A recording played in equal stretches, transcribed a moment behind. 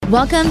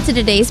Welcome to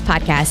today's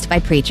podcast by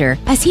Preacher,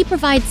 as he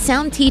provides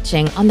sound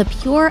teaching on the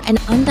pure and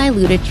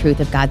undiluted truth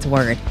of God's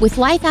Word, with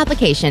life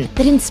application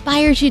that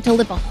inspires you to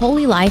live a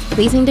holy life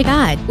pleasing to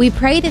God. We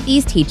pray that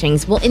these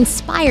teachings will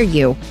inspire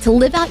you to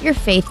live out your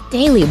faith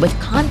daily with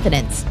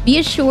confidence. Be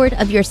assured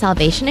of your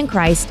salvation in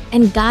Christ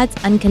and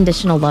God's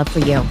unconditional love for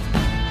you.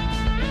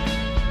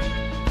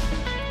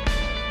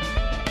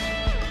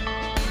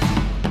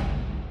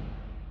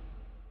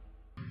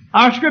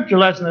 Our scripture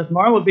lesson this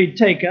morning will be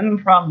taken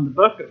from the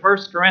book of 1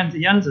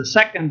 Corinthians, the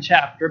 2nd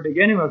chapter,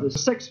 beginning with the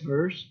 6th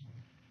verse.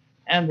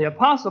 And the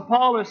Apostle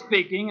Paul is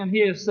speaking, and he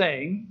is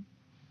saying,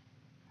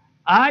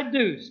 I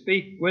do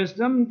speak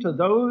wisdom to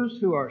those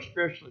who are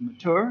spiritually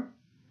mature,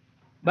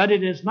 but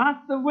it is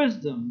not the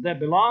wisdom that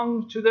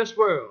belongs to this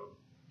world,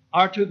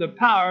 or to the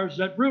powers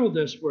that rule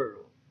this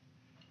world,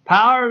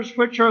 powers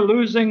which are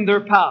losing their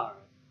power.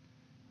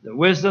 The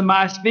wisdom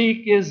I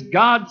speak is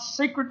God's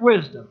secret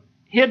wisdom,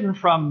 hidden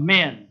from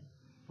men,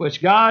 which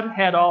God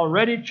had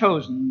already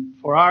chosen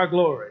for our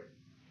glory,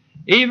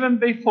 even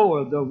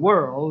before the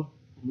world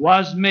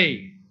was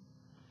made.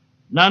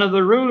 None of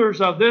the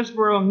rulers of this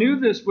world knew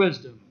this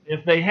wisdom.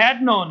 If they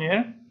had known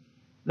it,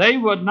 they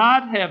would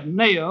not have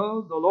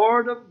nailed the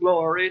Lord of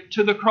glory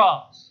to the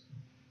cross.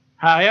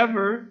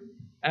 However,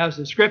 as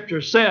the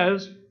scripture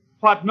says,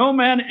 what no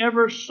man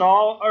ever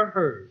saw or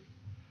heard,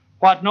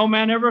 what no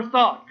man ever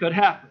thought could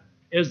happen,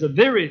 is the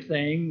very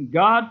thing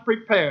God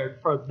prepared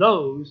for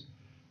those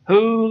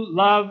who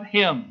love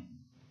Him.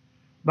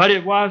 But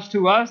it was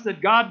to us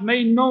that God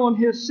made known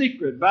His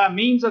secret by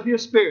means of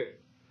His Spirit.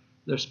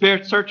 The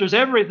Spirit searches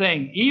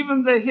everything,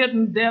 even the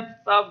hidden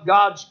depth of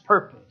God's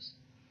purpose.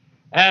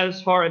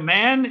 As for a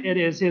man, it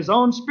is his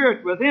own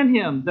spirit within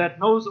him that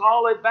knows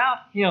all about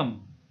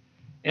him.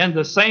 In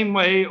the same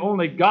way,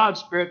 only God's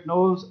Spirit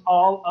knows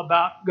all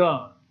about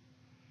God.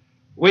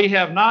 We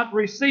have not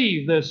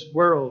received this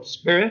world's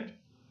spirit.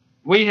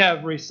 We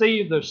have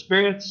received the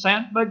Spirit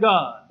sent by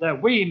God,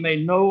 that we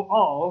may know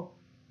all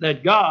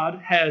that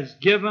God has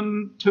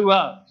given to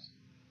us.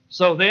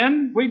 So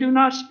then, we do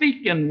not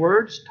speak in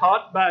words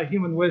taught by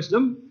human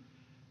wisdom,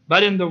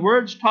 but in the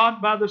words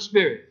taught by the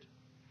Spirit,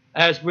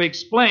 as we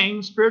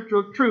explain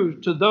spiritual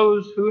truth to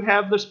those who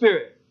have the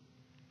Spirit.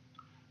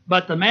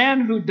 But the man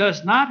who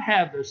does not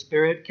have the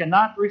Spirit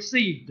cannot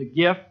receive the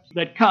gifts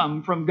that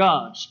come from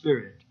God's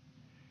Spirit.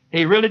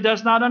 He really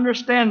does not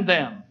understand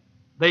them.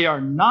 They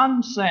are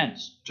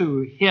nonsense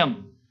to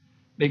him,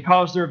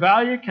 because their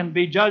value can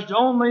be judged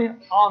only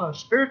on a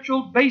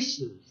spiritual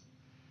basis.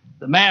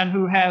 The man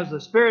who has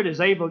the Spirit is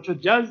able to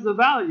judge the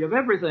value of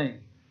everything,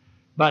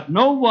 but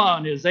no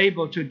one is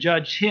able to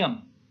judge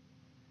him.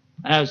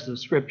 As the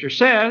scripture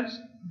says,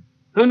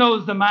 who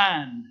knows the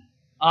mind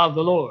of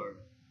the Lord?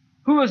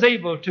 Who is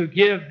able to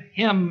give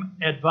him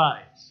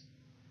advice?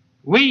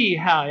 We,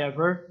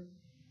 however,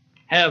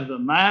 have the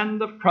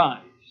mind of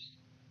Christ.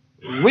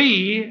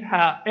 We,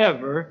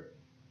 however,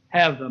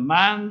 have the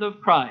mind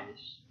of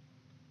Christ.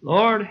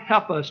 Lord,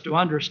 help us to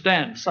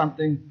understand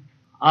something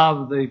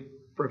of the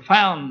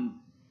profound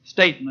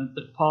statement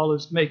that Paul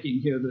is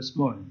making here this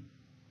morning.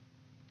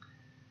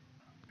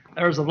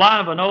 There's a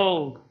line of an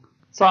old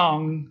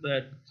song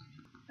that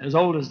as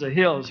old as the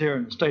hills here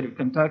in the state of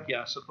Kentucky,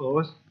 I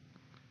suppose.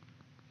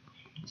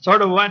 It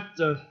sort of went,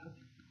 if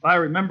I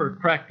remember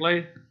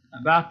correctly,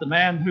 about the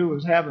man who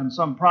was having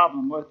some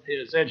problem with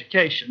his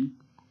education.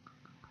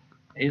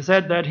 He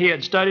said that he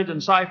had studied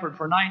and ciphered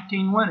for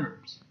 19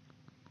 winters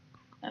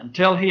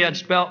until he had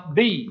spelt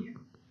B.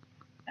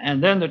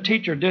 And then the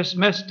teacher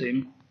dismissed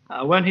him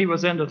when he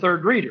was in the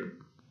third reader.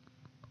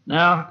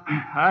 Now,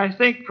 I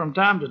think from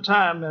time to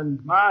time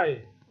in my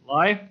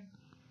life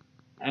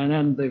and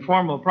in the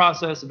formal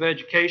process of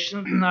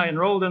education, I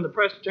enrolled in the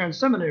Presbyterian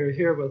Seminary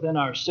here within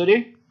our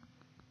city.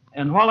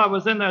 And while I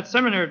was in that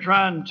seminary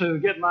trying to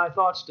get my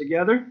thoughts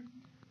together,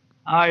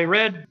 I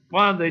read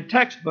one of the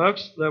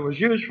textbooks that was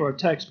used for a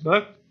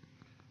textbook,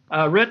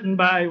 written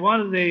by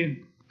one of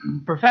the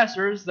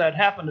professors that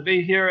happened to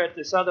be here at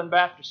the Southern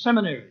Baptist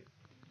Seminary.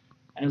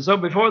 And so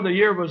before the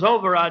year was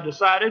over, I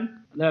decided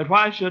that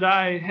why should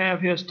I have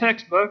his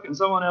textbook and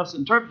someone else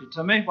interpret it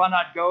to me? Why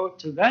not go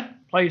to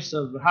that place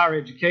of higher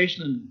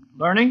education and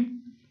learning,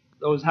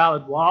 those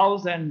hallowed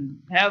walls,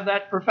 and have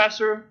that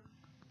professor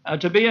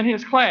to be in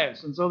his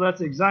class? And so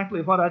that's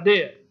exactly what I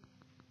did.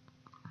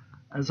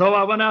 And so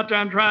I went out there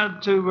and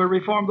tried to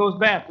reform those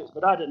Baptists,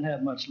 but I didn't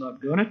have much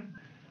luck doing it.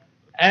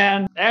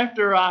 And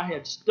after I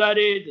had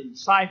studied and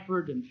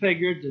ciphered and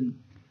figured and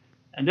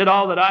did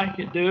all that I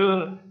could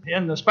do,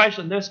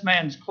 especially in this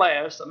man's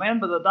class, a man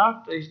by the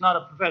doctor, he's not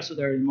a professor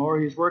there anymore.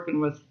 He's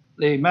working with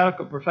the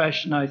medical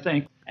profession, I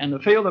think, in the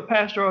field of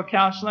pastoral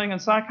counseling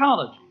and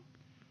psychology.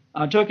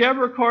 I took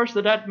every course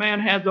that man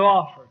had to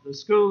offer, the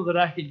school that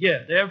I could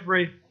get.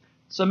 Every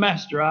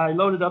semester I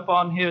loaded up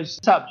on his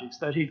subjects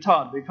that he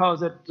taught,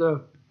 because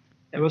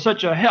it was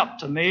such a help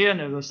to me,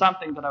 and it was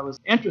something that I was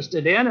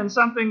interested in, and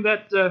something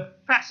that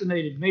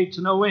fascinated me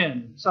to no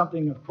end.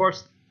 Something, of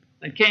course,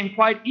 that came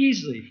quite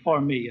easily for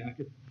me.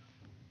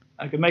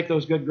 I could make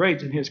those good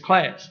grades in his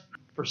class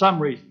for some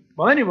reason.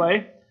 Well,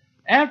 anyway,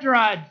 After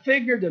I'd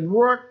figured and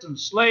worked and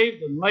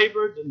slaved and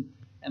labored,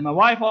 and my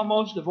wife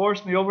almost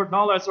divorced me over it and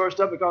all that sort of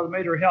stuff because I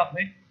made her help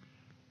me,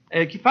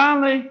 it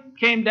finally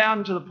came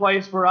down to the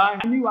place where I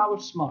knew I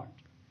was smart.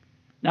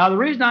 Now, the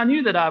reason I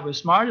knew that I was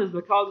smart is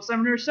because the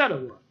seminary said I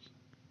was.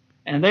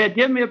 And they had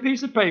given me a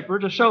piece of paper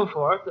to show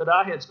for it that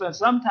I had spent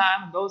some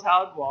time in those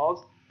hallowed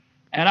walls,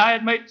 and I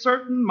had made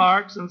certain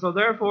marks, and so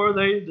therefore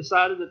they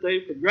decided that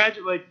they could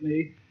graduate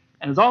me.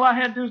 And all I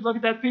had to do was look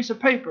at that piece of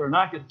paper, and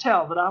I could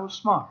tell that I was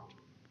smart.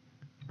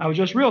 I was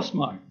just real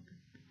smart.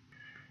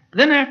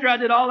 Then after I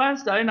did all that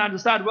studying, I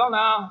decided, well,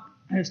 now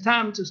it's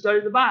time to study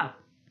the Bible.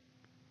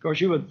 Of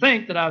course, you would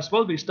think that I was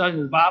supposed to be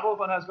studying the Bible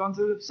when I was going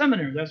through the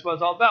seminary. That's what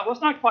it's all about. Well,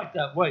 it's not quite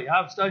that way.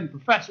 I was studying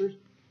professors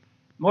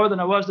more than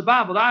I was the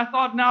Bible. I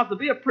thought, now, to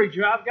be a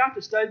preacher, I've got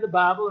to study the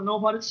Bible and know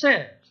what it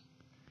says.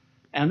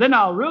 And then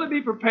I'll really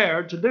be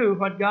prepared to do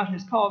what God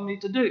has called me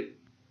to do.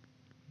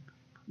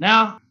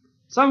 Now,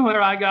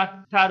 somewhere I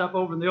got tied up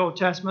over in the Old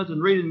Testament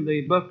and reading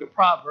the book of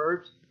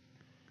Proverbs.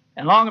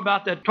 And along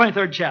about that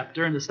 23rd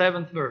chapter in the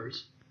 7th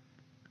verse,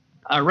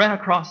 I ran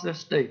across this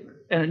statement,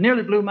 and it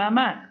nearly blew my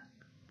mind.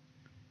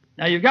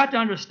 Now, you've got to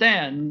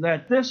understand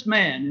that this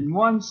man, in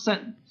one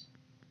sentence,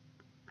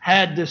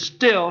 had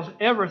distilled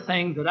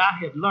everything that I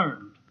had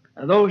learned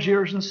those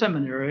years in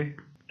seminary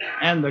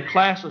and the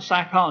class of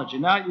psychology.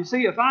 Now, you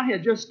see, if I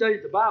had just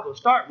studied the Bible to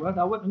start with,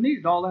 I wouldn't have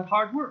needed all that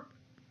hard work.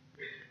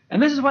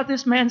 And this is what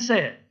this man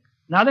said.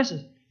 Now, this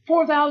is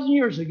 4,000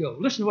 years ago.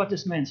 Listen to what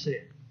this man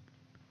said.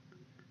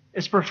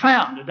 It's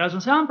profound. It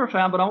doesn't sound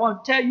profound, but I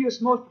want to tell you it's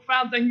the most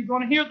profound thing you're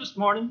going to hear this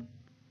morning.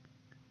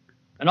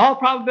 In all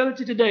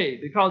probability today,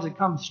 because it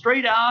comes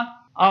straight out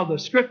of the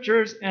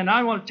Scriptures. And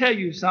I want to tell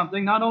you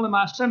something, not only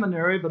my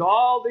seminary, but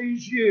all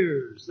these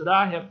years that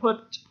I have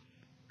put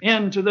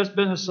into this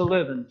business of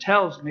living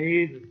tells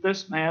me that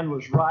this man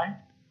was right.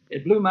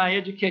 It blew my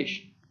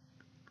education.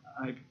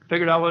 I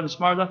figured I wasn't as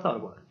smart as I thought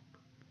I was.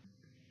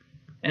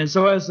 And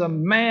so as a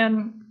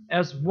man,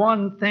 as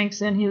one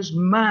thinks in his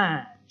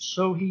mind,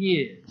 so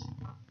he is.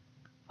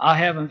 I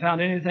haven't found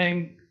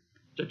anything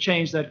to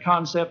change that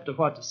concept of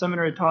what the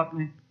seminary taught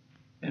me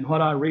and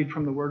what I read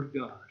from the Word of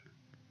God.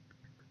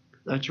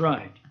 That's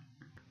right.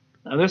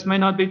 Now, this may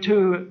not be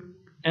too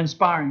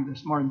inspiring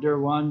this morning, dear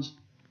ones,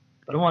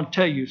 but I want to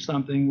tell you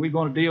something. We're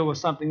going to deal with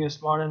something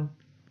this morning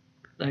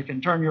that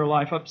can turn your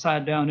life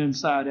upside down,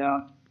 inside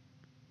out,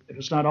 if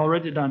it's not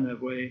already done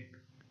that way,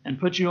 and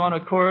put you on a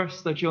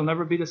course that you'll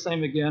never be the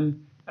same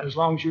again as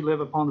long as you live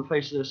upon the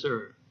face of this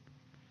earth.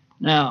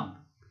 Now,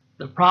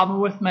 the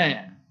problem with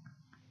man,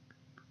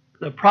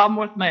 the problem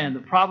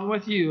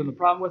with you, and the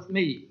problem with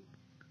me.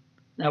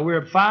 Now,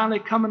 we're finally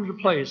coming to a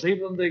place,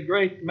 even the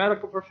great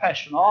medical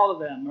profession, all of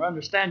them are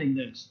understanding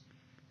this.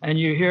 And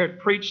you hear it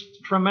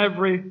preached from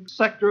every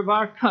sector of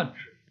our country.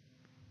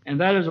 And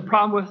that is a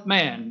problem with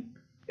man,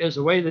 is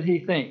the way that he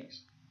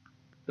thinks.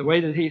 The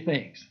way that he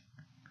thinks.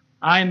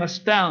 I am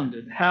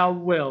astounded how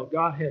well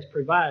God has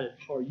provided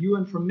for you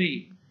and for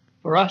me,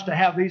 for us to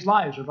have these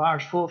lives of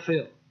ours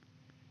fulfilled.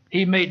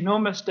 He made no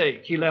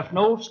mistake. He left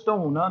no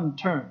stone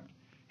unturned.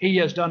 He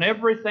has done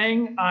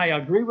everything. I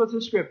agree with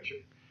the Scripture.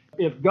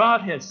 If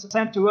God had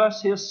sent to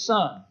us His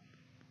Son,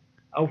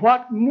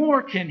 what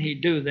more can He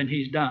do than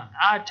He's done?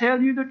 I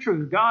tell you the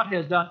truth. God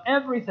has done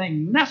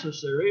everything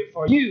necessary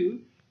for you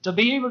to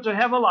be able to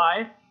have a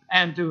life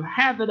and to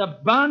have it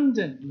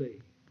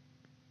abundantly.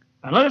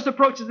 And let us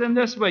approach it in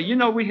this way. You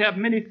know, we have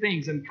many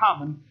things in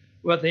common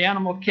with the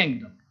animal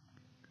kingdom.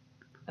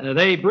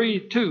 They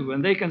breathe too,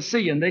 and they can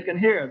see, and they can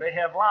hear. They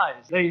have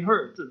lives. They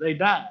hurt. They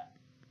die.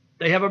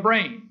 They have a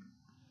brain.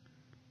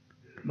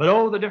 But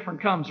oh, the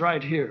difference comes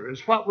right here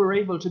is what we're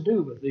able to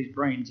do with these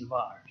brains of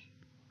ours.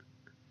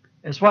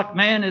 It's what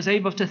man is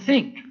able to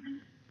think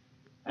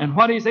and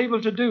what he's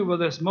able to do with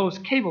this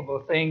most capable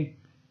thing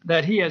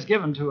that he has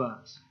given to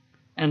us.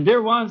 And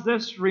dear ones,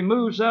 this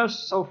removes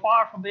us so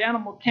far from the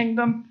animal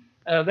kingdom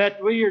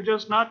that we are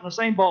just not in the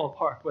same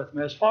ballpark with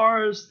them. As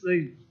far as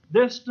the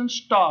distant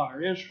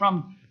star is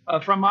from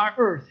our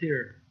earth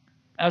here,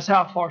 that's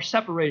how far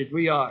separated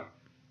we are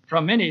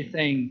from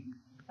anything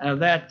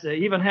that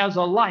even has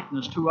a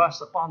likeness to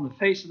us upon the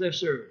face of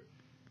this earth.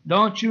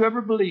 Don't you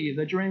ever believe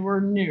that you're anywhere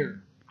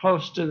near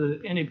close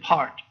to any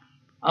part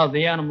of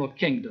the animal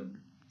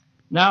kingdom.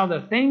 Now,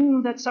 the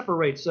thing that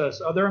separates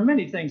us, there are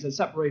many things that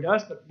separate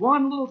us, but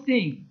one little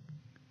thing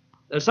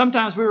that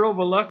sometimes we're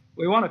overlooked,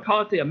 we want to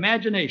call it the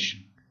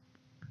imagination.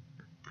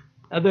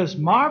 This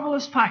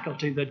marvelous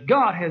faculty that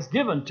God has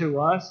given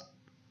to us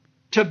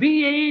to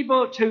be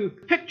able to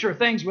picture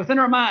things within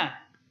our mind.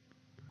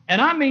 And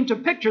I mean to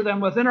picture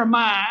them within our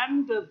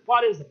mind,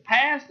 what is the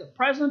past, the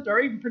present, or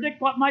even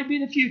predict what might be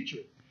the future.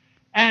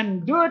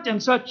 And do it in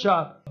such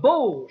a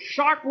bold,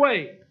 sharp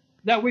way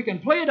that we can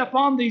play it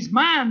upon these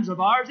minds of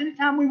ours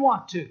anytime we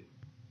want to.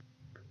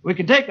 We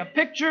can take a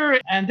picture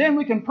and then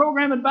we can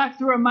program it back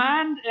through our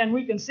mind and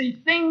we can see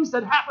things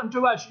that happened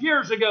to us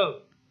years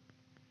ago.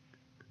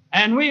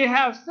 And we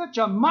have such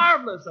a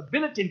marvelous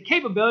ability and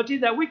capability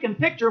that we can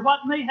picture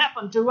what may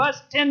happen to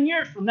us 10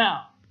 years from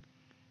now.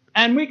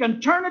 And we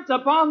can turn it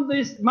upon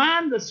this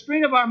mind, the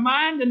screen of our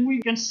mind, and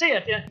we can see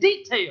it in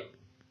detail.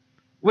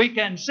 We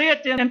can see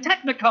it in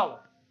technicolor.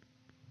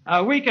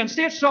 We can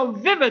see it so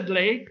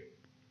vividly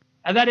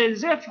that it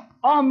is if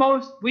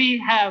almost we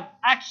have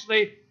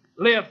actually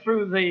lived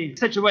through the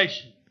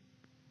situation.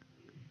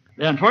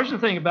 The unfortunate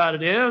thing about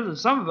it is that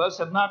some of us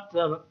have not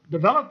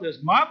developed this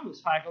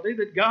marvelous faculty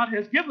that God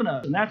has given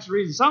us. And that's the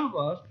reason some of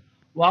us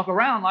walk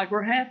around like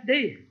we're half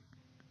dead.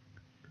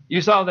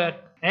 You saw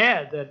that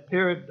ad that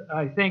appeared,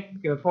 I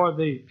think, for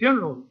the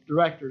funeral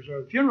directors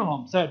or the funeral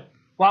home said,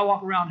 why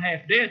walk around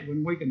half dead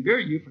when we can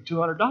bury you for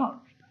 $200?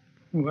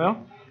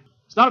 Well,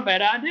 it's not a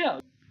bad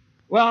idea.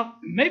 Well,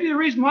 maybe the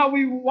reason why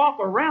we walk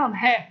around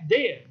half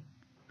dead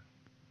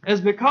is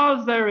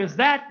because there is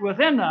that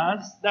within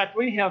us that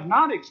we have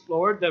not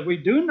explored, that we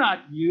do not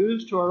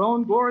use to our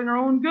own glory and our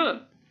own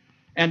good.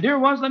 And dear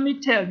ones, let me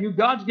tell you,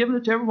 God's given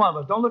it to every one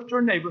of us. Don't look to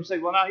our neighbor and say,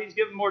 well, now he's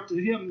given more to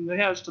him than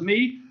he has to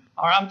me,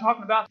 or I'm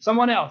talking about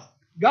someone else.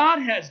 God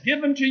has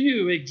given to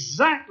you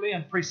exactly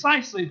and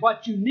precisely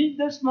what you need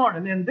this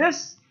morning in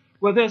this,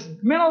 with this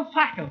mental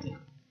faculty,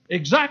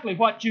 exactly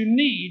what you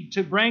need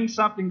to bring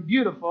something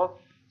beautiful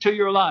to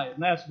your life.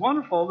 And that's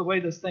wonderful the way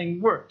this thing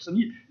works. And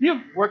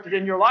you've worked it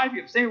in your life.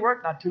 You've seen it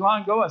work. Not too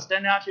long ago, I was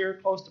standing out here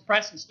close to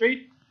Preston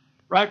Street,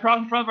 right across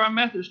in front of our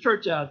Methodist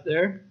church out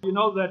there. You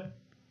know that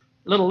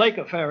little lake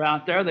affair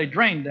out there, they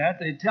drained that.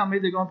 They tell me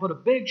they're going to put a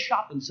big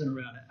shopping center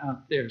around it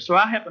out there. So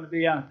I happened to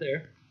be out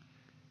there.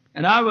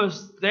 And I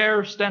was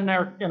there, standing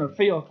there in a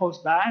field close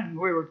by, and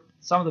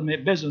some of the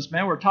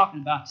businessmen were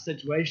talking about the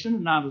situation,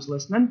 and I was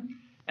listening.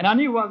 And I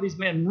knew one of these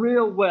men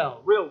real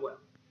well.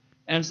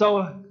 And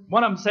so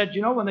one of them said,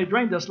 you know, when they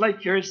drained this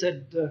lake here, he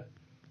said, there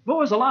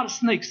was a lot of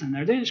snakes in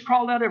there. They just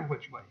crawled out every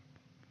which way.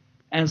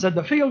 And said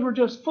the fields were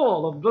just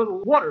full of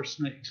little water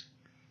snakes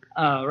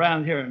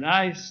around here. And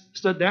I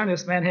stood there, and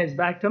this man had his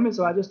back to me,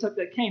 so I just took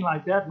that cane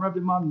like that and rubbed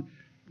him on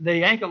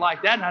the ankle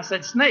like that, and I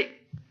said, snake.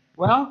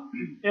 Well,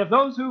 if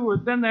those who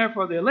had been there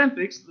for the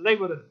Olympics, they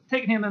would have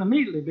taken him in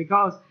immediately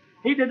because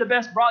he did the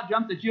best broad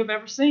jump that you've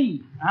ever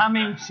seen. I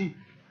mean,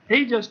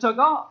 he just took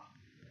off.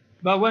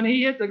 But when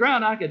he hit the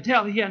ground, I could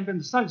tell he hadn't been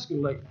to Sunday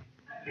school lately.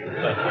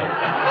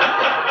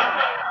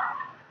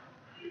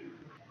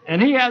 And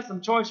he has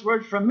some choice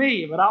words from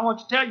me, but I want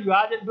to tell you,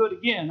 I didn't do it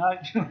again.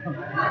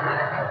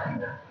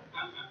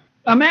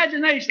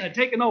 Imagination had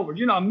taken over.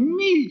 You know,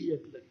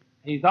 immediately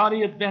he thought he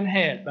had been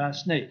had by a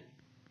snake.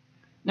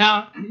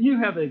 Now, you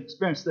have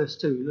experienced this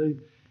too.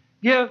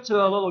 They give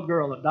to a little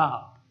girl a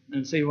doll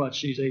and see what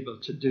she's able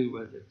to do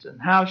with it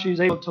and how she's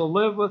able to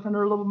live within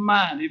her little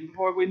mind even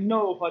before we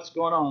know what's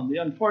going on. The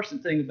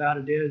unfortunate thing about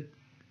it is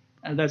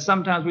that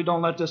sometimes we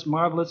don't let this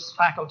marvelous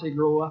faculty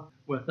grow up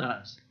with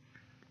us.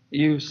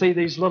 You see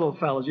these little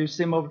fellows. You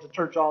see them over to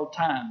church all the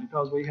time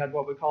because we had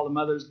what we call the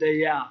Mother's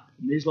Day Out.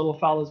 And these little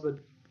fellows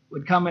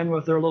would come in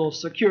with their little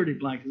security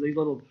blankets, these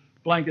little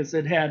blankets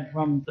they'd had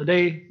from the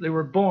day they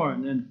were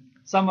born. And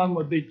some of them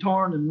would be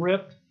torn and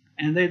ripped,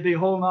 and they'd be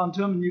holding on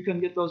to them, and you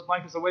couldn't get those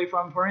blankets away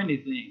from them for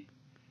anything.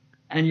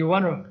 And you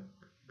wonder,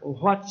 well,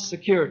 what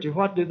security?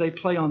 What do they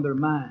play on their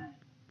mind?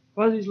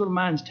 What do these little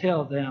minds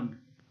tell them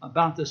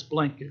about this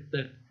blanket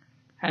that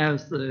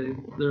has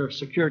their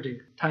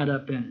security tied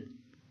up in it?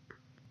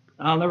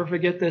 I'll never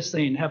forget this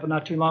scene. It happened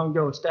not too long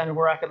ago, standing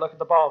where I could look at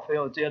the ball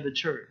field at the end of the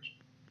church.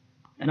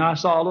 And I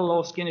saw a little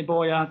old skinny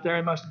boy out there.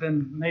 He must have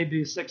been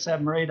maybe 6,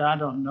 7, or 8, I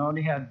don't know, and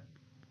he had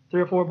 3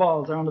 or 4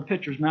 balls there on the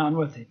pitcher's mound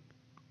with him.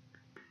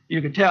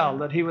 You could tell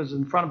that he was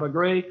in front of a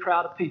great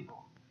crowd of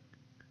people.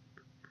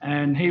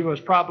 And he was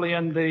probably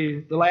in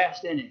the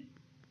last inning.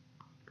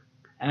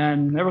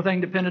 And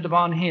everything depended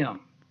upon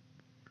him.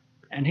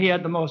 And he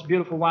had the most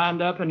beautiful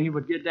wind-up, and he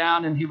would get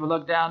down and he would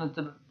look down at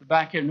the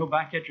back catcher. No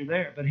back catcher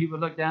there, but he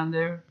would look down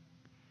there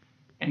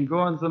and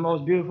go into the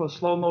most beautiful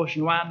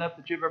slow-motion wind-up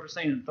that you've ever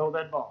seen and throw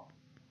that ball.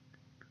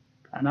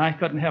 And I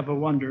couldn't help but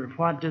wonder,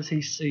 what does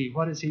he see?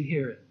 What is he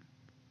hearing?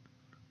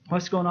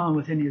 What's going on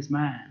within his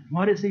mind?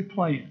 What is he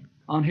playing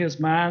on his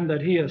mind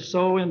that he is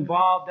so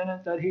involved in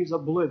it that he's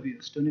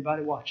oblivious to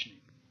anybody watching him?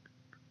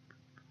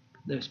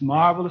 This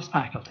marvelous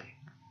faculty,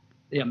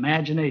 the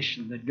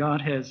imagination that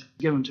God has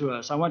given to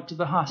us. I went to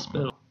the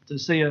hospital to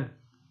see a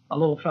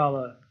little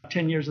fella,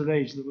 10 years of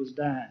age, that was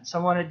dying.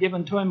 Someone had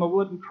given to him a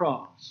wooden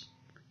cross,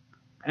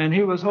 and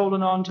he was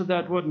holding on to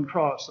that wooden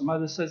cross. The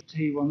mother says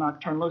he will not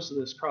turn loose of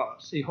this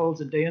cross. He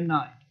holds it day and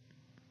night.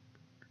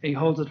 He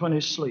holds it when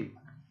he's asleep.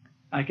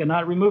 I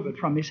cannot remove it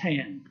from his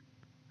hand.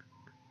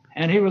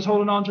 And he was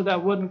holding on to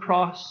that wooden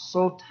cross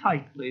so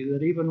tightly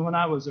that even when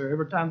I was there,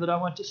 every time that I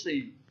went to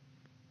see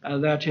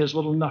him, that his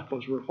little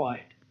knuckles were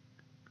white.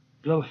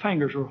 His little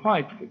fingers were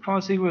white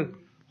because he was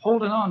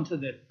holding on to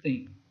that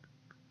thing.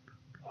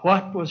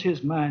 What was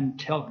his mind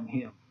telling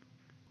him?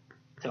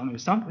 Telling him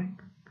something.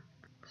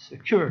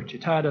 Security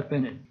tied up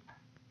in it.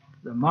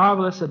 The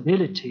marvelous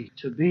ability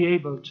to be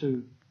able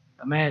to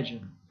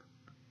imagine.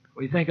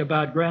 We think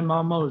about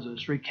Grandma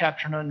Moses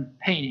recapturing on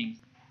paintings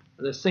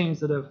the scenes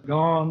that have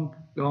gone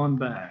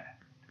by.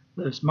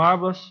 This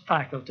marvelous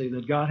faculty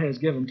that God has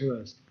given to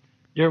us.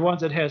 Dear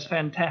ones, it has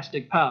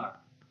fantastic power.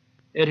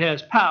 It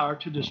has power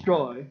to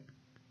destroy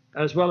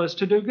as well as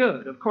to do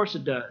good. Of course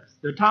it does.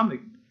 The atomic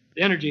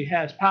energy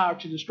has power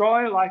to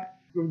destroy like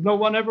no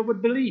one ever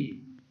would believe.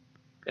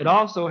 It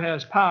also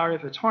has power,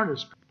 if it's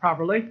harnessed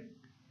properly,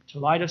 to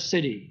light a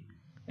city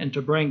and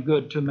to bring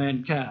good to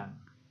mankind.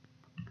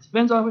 It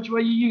depends on which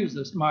way you use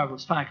this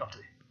marvelous faculty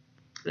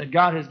that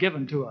God has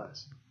given to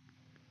us.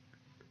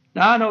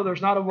 Now, I know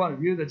there's not a one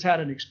of you that's had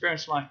an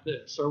experience like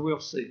this, or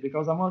we'll see,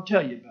 because I'm going to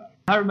tell you about it.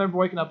 I remember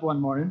waking up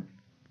one morning,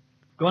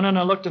 going in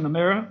and looked in the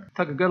mirror,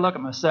 took a good look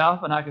at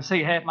myself, and I could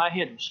see half my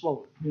head was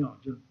swollen.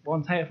 Just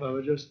one half of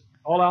it, just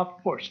all out of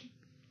proportion.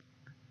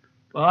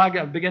 Well, I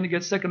began to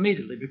get sick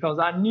immediately because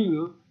I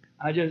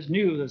just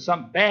knew that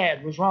something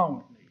bad was wrong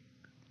with me.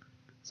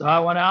 So I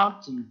went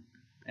out and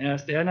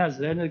asked Edna, I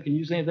said, Edna, can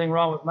you see anything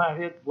wrong with my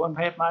head? One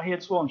half my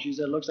head swollen. She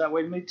said, looks that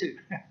way to me too.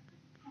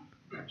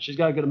 She's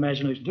got a good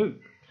imagination too.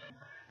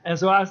 And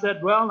so I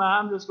said, well, now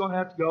I'm just going to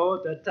have to go.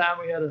 At that time,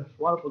 we had a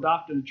wonderful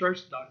doctor in the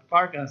church, Dr.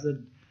 Park. I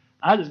said,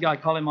 I just got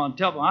to call him on the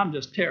telephone. I'm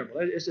just terrible.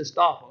 It's just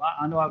awful.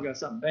 I know I've got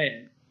something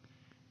bad.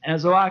 And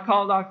so I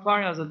called Dr.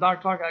 Clark. I said,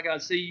 Dr. Clark, I got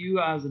to see you.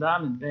 I said,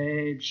 I'm in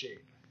bad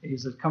shape. He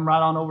said, come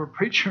right on over,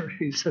 preacher.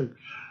 He said,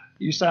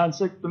 you sound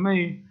sick to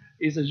me.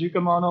 He says, you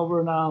come on over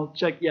and I'll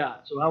check you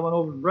out. So I went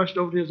over and rushed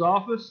over to his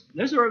office.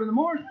 This is early in the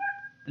morning.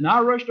 And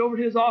I rushed over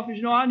to his office.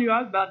 I knew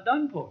I was about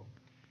done for.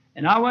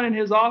 And I went in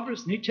his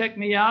office, and he checked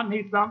me out, and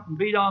he thumped and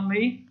beat on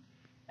me.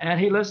 And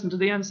he listened to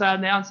the inside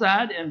and the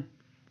outside.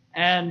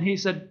 And he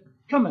said,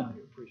 come out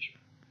here, preacher.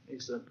 He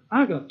said,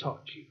 I'm going to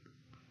talk to you.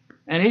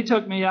 And he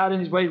took me out in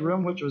his weight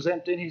room, which was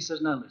empty, and he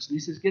says, now listen. He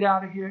says, get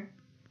out of here.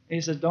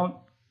 He says, don't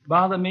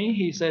bother me.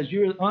 He says,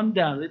 you're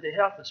undoubtedly the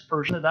healthiest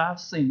person that I've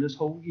seen this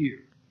whole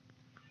year.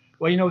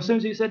 Well, as soon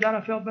as he said that,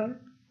 I felt better.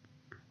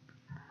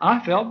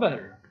 I felt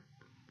better.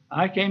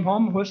 I came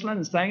home whistling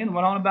and singing and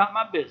went on about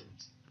my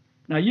business.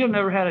 Now, you've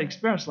never had an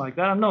experience like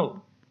that, I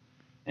know.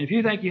 And if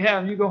you think you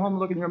have, you go home and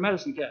look in your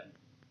medicine cabinet.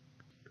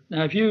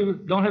 Now, if you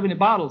don't have any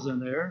bottles in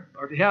there,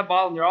 or if you have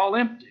bottles and they're all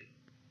empty,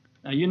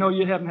 now you know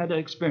you haven't had that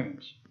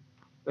experience.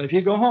 But if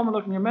you go home and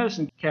look in your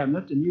medicine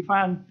cabinet and you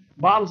find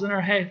bottles in there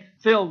half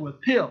filled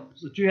with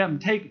pills that you haven't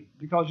taken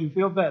because you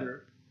feel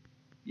better,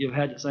 you've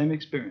had the same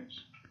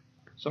experience.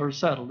 Sort of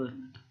settled,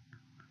 isn't it?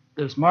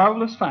 This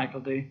marvelous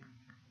faculty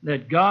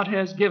that God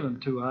has given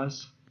to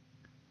us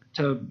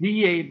to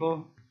be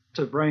able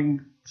to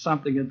bring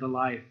something into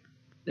life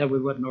that we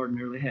wouldn't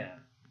ordinarily have.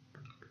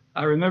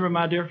 I remember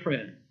my dear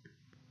friend.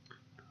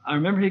 I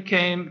remember he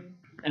came,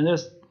 and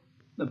this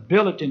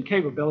ability and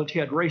capability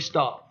had raced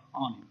off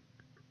on him.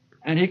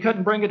 And he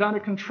couldn't bring it under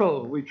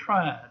control.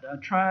 I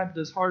tried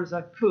as hard as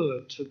I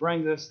could to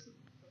bring this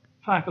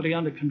faculty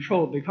under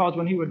control, because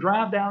when he would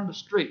drive down the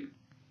street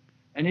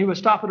and he would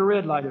stop at a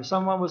red light, if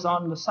someone was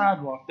on the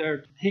sidewalk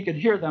there, he could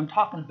hear them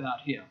talking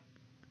about him.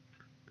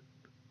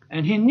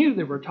 And he knew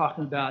they were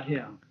talking about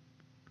him.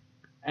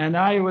 And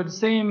I would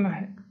see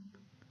him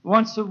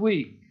once a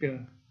week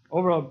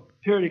over a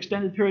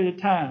extended period of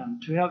time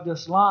to have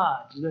this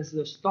lodge,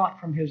 this thought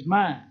from his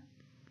mind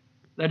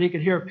that he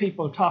could hear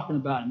people talking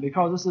about him,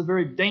 because this is a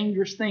very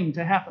dangerous thing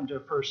to happen to a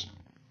person.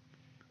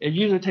 It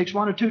usually takes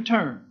one or two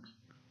turns.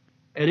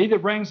 It either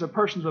brings a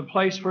person to a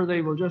place where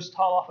they will just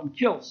haul off and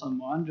kill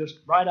someone, just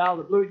right out of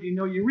the blue.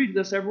 You read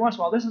this every once in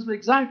a while. This is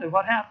exactly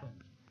what happens.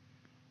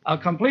 A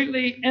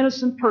completely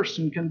innocent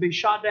person can be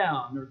shot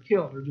down or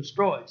killed or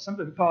destroyed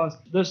simply because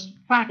this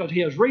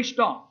faculty has raced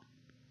off.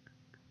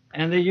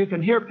 And you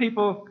can hear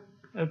people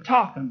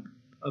talking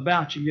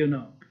about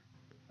you,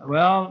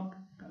 Well,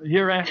 a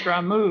year after I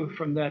moved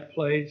from that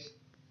place,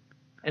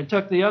 it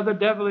took the other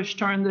devilish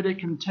turn that it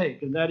can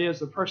take, and that is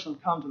the person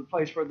comes to the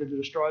place where they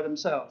destroy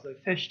themselves. They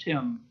fished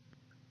him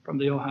from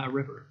the Ohio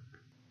River.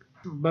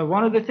 But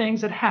one of the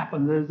things that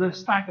happened is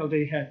this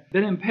faculty had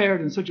been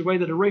impaired in such a way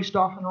that it raced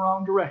off in the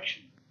wrong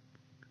direction.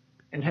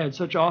 It had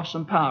such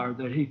awesome power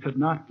that he could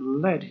not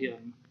lead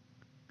him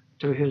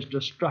to his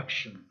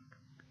destruction.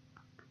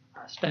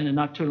 I was standing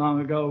not too long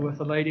ago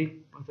with a lady,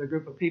 with a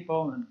group of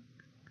people, and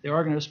the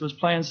organist was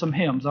playing some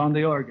hymns on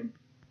the organ.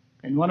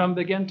 And one of them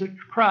began to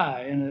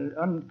cry in an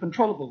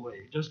uncontrollable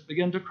way, just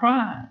began to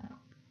cry.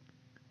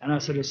 And I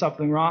said, is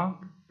something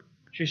wrong?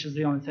 She says,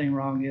 the only thing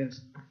wrong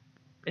is,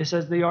 it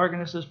says the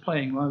organist is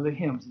playing one of the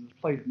hymns that was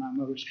played at my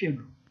mother's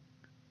funeral.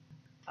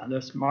 And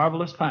this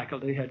marvelous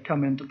faculty had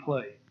come into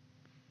play.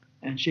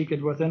 And she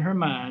could, within her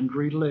mind,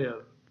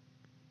 relive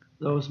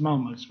those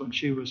moments when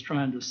she was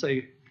trying to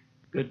say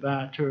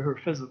goodbye to her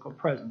physical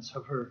presence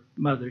of her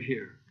mother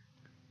here.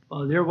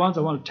 Well, dear ones,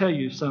 I want to tell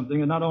you something.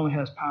 It not only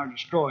has power to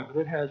destroy, but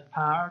it has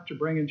power to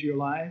bring into your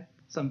life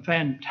some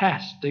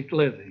fantastic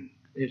living.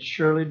 It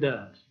surely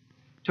does.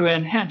 To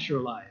enhance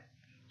your life,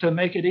 to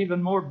make it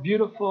even more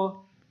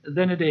beautiful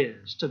than it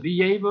is, to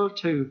be able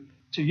to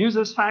use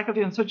this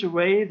faculty in such a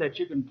way that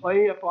you can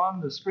play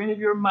upon the screen of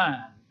your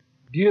mind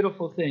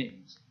beautiful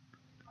things.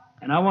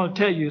 And I want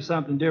to tell you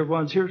something, dear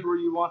ones. Here's where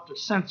you want to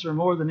censor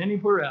more than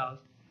anywhere else,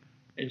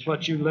 is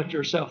what you let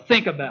yourself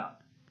think about.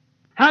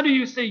 How do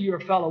you see your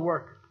fellow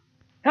worker?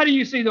 How do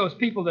you see those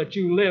people that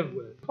you live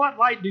with? What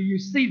light do you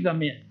see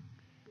them in?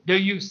 Do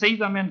you see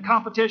them in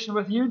competition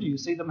with you? Do you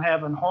see them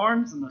having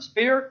horns and a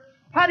spear?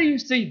 How do you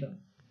see them?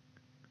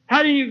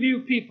 How do you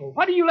view people?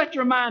 What do you let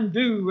your mind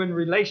do in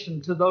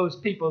relation to those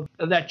people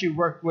that you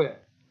work with?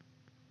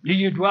 Do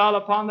you dwell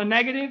upon the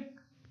negative?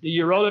 Do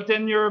you roll it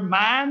in your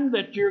mind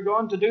that you're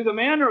going to do them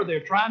in, or they're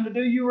trying to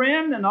do you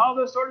in, and all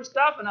this sort of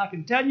stuff? And I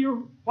can tell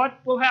you what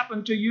will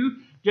happen to you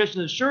just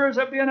as sure as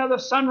there'll be another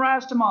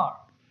sunrise tomorrow.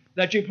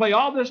 That you play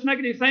all this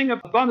negative thing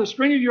upon the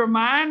string of your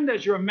mind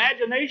as your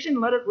imagination,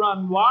 let it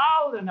run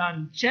wild and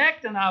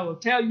unchecked, and I will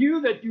tell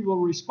you that you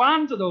will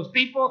respond to those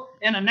people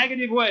in a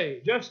negative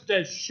way. Just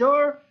as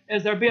sure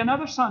as there be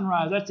another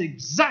sunrise, that's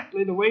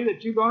exactly the way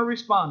that you're going to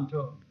respond to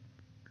them.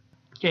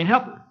 Can't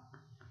help it.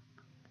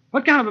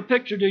 What kind of a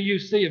picture do you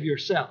see of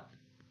yourself?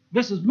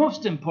 This is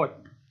most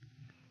important.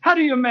 How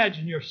do you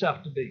imagine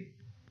yourself to be?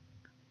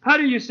 How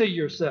do you see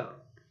yourself?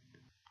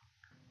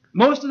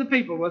 Most of the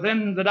people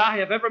that I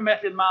have ever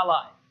met in my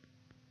life,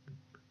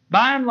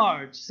 by and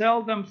large,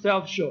 sell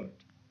themselves short.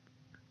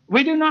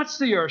 We do not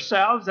see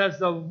ourselves as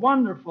the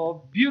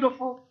wonderful,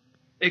 beautiful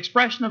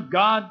expression of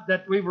God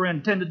that we were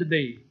intended to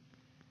be.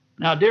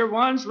 Now, dear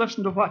ones,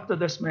 listen to what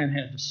this man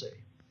had to say.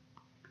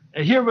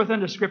 Here within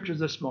the Scriptures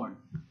this morning.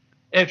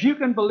 If you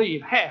can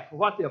believe half of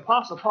what the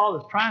Apostle Paul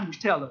is trying to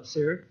tell us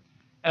here,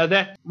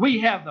 that we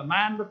have the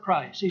mind of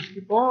Christ.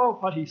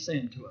 What he's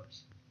saying to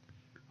us.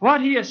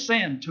 What he is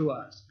saying to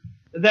us.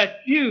 That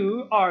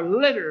you are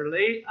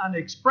literally an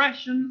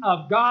expression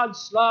of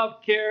God's love,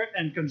 care,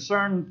 and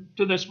concern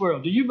to this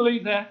world. Do you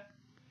believe that?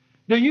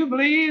 Do you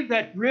believe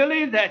that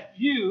really that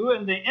you,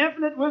 in the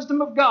infinite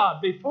wisdom of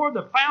God, before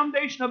the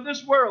foundation of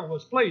this world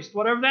was placed,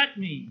 whatever that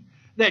means,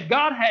 that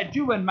God had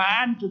you in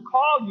mind to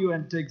call you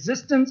into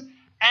existence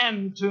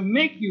and to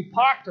make you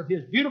part of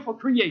His beautiful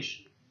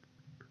creation?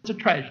 It's a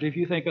tragedy if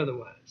you think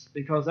otherwise,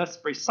 because that's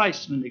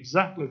precisely and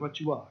exactly what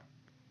you are.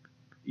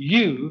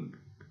 You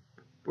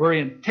were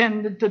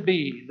intended to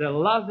be the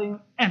loving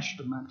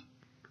instrument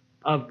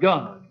of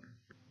God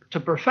to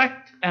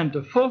perfect and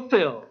to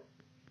fulfill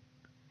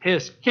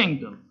His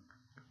kingdom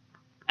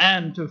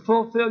and to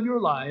fulfill your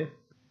life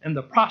in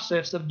the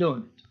process of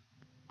doing it.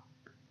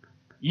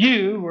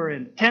 You were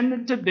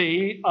intended to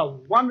be a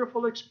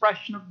wonderful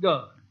expression of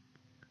God.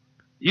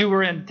 You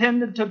were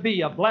intended to be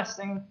a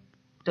blessing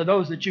to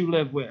those that you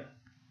live with.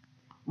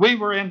 We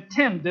were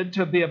intended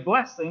to be a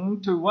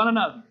blessing to one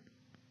another.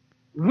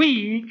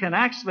 We can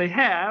actually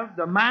have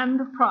the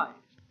mind of Christ.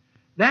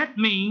 That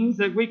means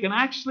that we can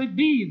actually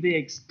be the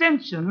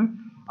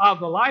extension of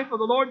the life of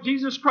the Lord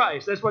Jesus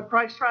Christ. That's what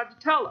Christ tried to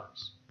tell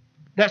us.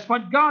 That's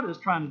what God is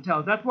trying to tell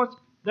us.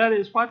 That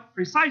is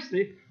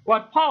precisely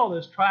what Paul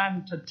is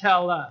trying to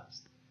tell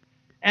us.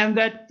 And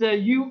that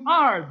you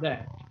are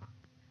that.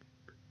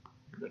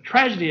 The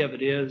tragedy of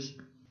it is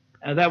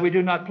that we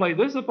do not play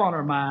this upon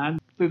our mind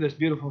through this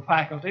beautiful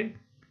faculty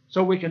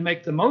so we can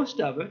make the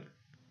most of it,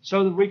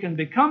 so that we can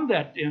become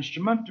that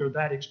instrument or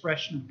that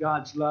expression of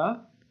God's love.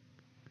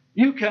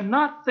 You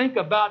cannot think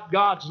about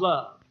God's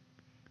love.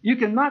 You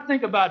cannot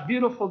think about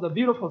the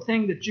beautiful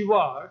thing that you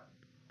are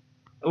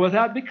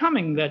without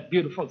becoming that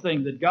beautiful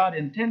thing that God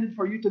intended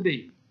for you to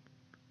be.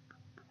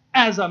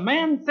 As a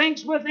man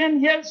thinks within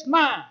his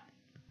mind,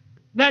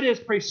 that is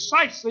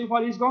precisely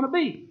what he's going to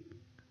be.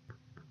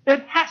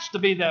 It has to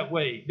be that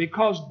way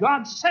because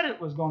God said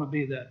it was going to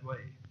be that way.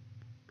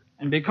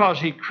 And because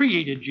He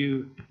created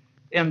you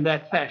in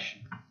that fashion.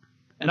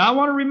 And I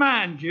want to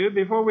remind you,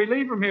 before we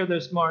leave from here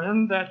this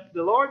morning, that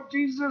the Lord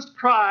Jesus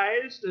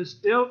Christ is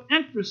still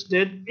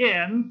interested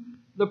in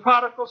the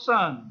prodigal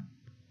son.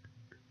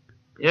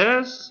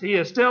 Yes, He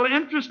is still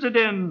interested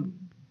in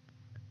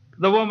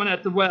the woman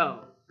at the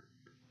well,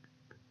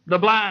 the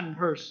blind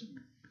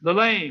person, the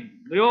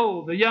lame, the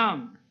old, the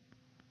young.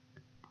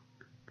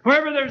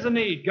 Wherever there's a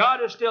need,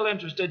 God is still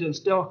interested and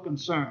still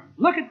concerned.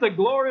 Look at the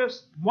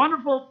glorious,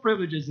 wonderful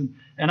privileges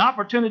and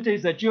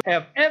opportunities that you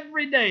have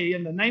every day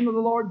in the name of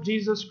the Lord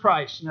Jesus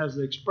Christ and as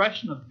the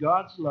expression of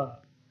God's love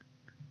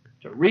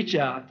to reach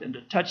out and to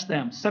touch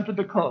them simply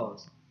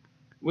because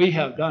we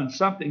have done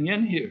something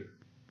in here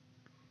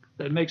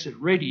that makes it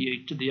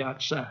radiate to the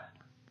outside.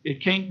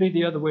 It can't be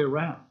the other way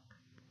around.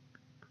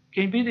 It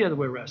can't be the other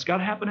way around. It's got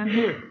to happen in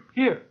here.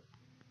 Here.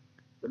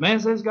 The man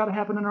says it's got to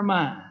happen in our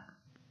mind.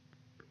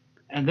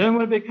 And then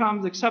when it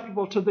becomes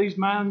acceptable to these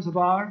minds of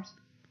ours,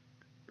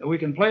 that we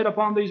can play it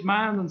upon these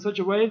minds in such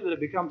a way that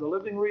it becomes a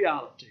living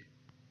reality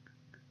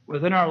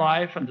within our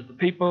life and to the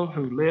people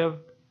who live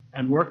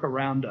and work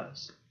around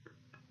us.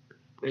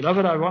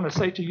 Beloved, I want to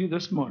say to you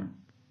this morning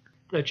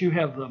that you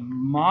have the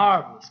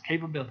marvelous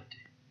capability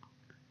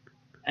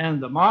and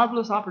the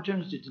marvelous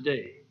opportunity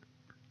today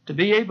to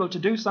be able to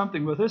do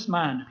something with this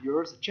mind of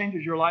yours that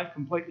changes your life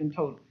completely and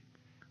totally.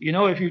 You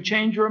know, if you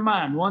change your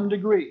mind 1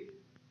 degree,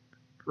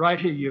 right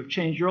here, you've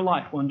changed your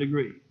life 1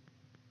 degree.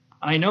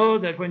 I know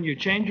that when you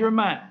change your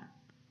mind,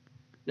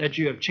 that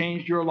you have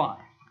changed your life.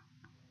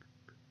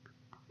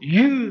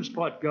 Use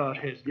what God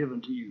has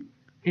given to you.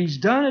 He's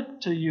done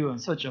it to you in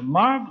such a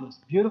marvelous,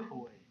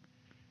 beautiful way.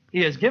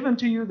 He has given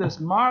to you this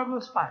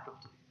marvelous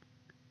faculty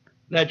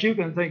that you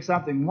can think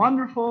something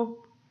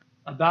wonderful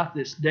about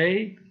this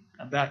day,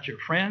 about your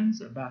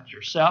friends, about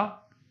yourself.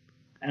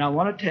 And I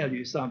want to tell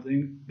you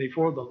something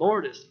before the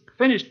Lord is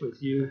finished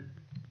with you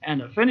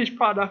and the finished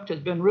product has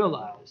been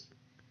realized.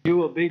 You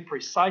will be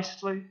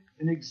precisely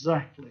and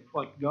exactly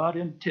what God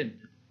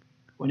intended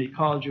when He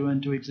called you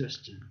into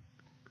existence.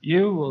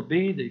 You will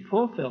be the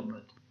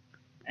fulfillment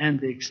and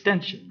the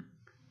extension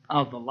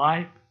of the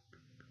life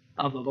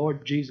of the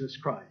Lord Jesus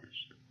Christ.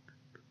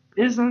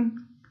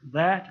 Isn't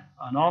that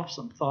an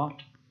awesome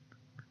thought?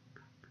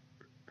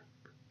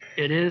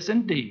 It is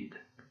indeed.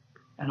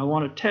 And I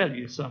want to tell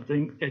you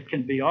something. It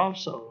can be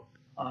also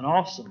an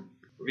awesome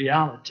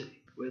reality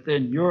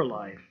within your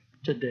life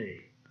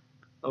today.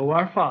 Oh,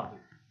 our Father,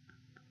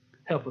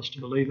 help us to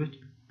believe it.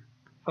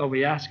 For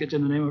we ask it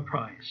in the name of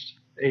Christ.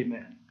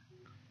 Amen.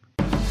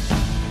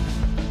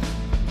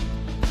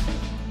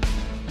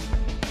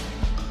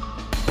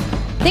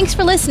 Thanks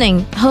for listening.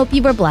 Hope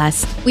you were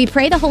blessed. We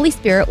pray the Holy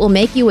Spirit will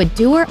make you a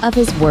doer of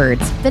His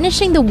words,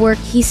 finishing the work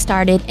He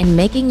started and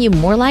making you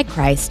more like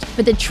Christ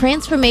for the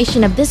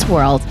transformation of this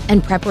world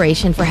and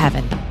preparation for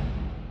heaven.